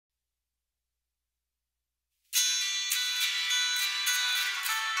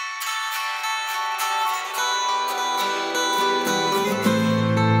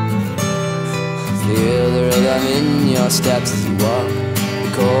rhythm in your steps as you walk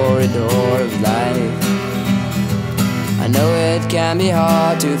the corridor of life. I know it can be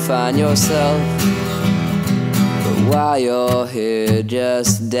hard to find yourself, but while you're here,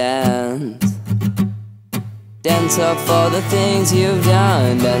 just dance. Dance up for the things you've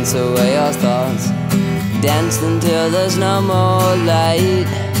done, dance away your thoughts. Dance until there's no more light,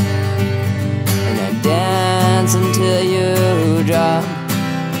 and then dance until you drop.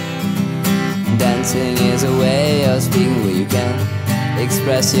 Dancing is a way of speaking where you can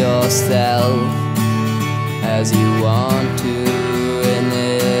express yourself as you want to in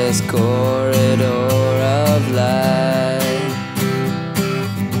this corridor of life.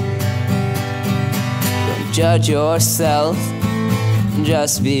 Don't judge yourself,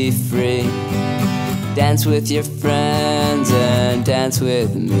 just be free. Dance with your friends and dance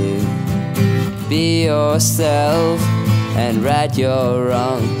with me. Be yourself and right your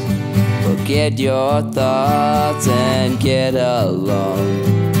wrongs. Forget your thoughts and get along.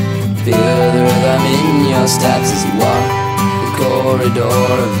 Feel the rhythm in your steps as you walk the corridor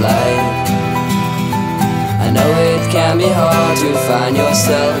of life. I know it can be hard to find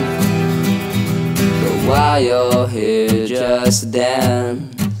yourself, but while you're here, just dance.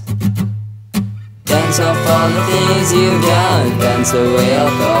 Dance off all the things you've done, dance away your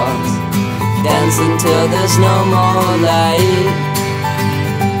thoughts. Dance until there's no more light,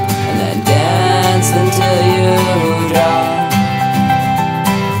 and then dance until you drop.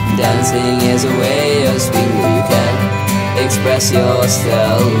 Dancing is a way of speaking where you can express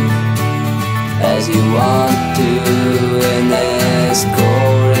yourself as you want to in this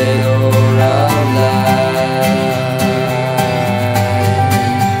corridor of life.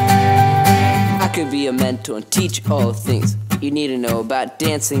 I could be a mentor and teach all things you need to know about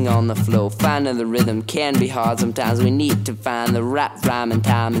dancing on the floor. Finding the rhythm can be hard. Sometimes we need to find the right rhyme and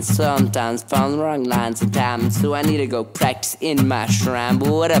time, and sometimes find the wrong lines and time. And so I need to go practice in my shrine. But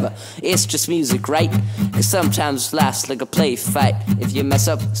whatever, it's just music, right? Cause sometimes life's like a play fight. If you mess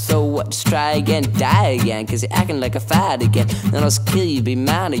up, so what? Just try again, die again. Cause you're acting like a fight again, then I'll kill you, be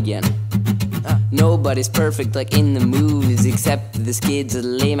mine again. Nobody's perfect like in the movies, except this kid's a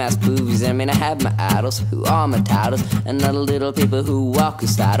lame-ass boobies. I mean, I have my idols, who are my titles, and other little people who walk a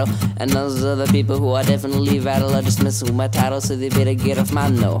style, and those other people who are definitely vital are just messing with my title, so they better get off my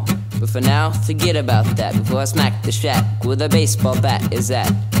no. But for now, forget about that before I smack the shack with a baseball bat. Is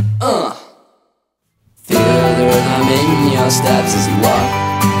that Feel the rhythm in your steps as you walk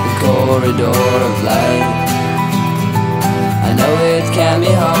the corridor of life. I know it can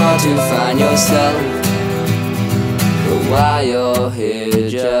be hard to find yourself, but while you're here,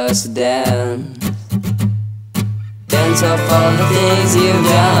 just dance. Dance off all the things you've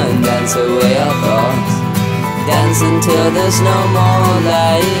done, dance away your thoughts. Dance until there's no more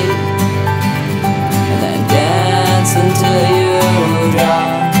light, and then dance until you drop.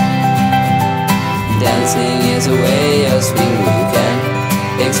 Dancing is a way of speaking where you can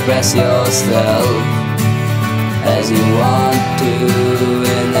express yourself as you want to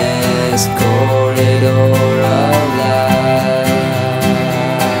in this corridor of life.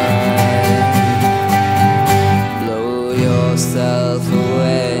 Blow yourself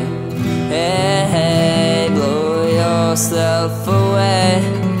away, hey, hey, blow yourself away,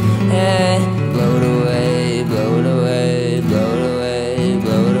 hey, blow it away, blow it away, blow it away,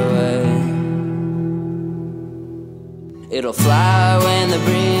 blow it away. It'll fly when the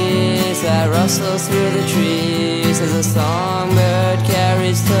breeze that rustles through the trees as a songbird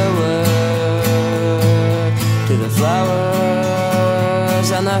carries the word to the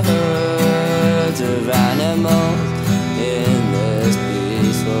flowers and the herds of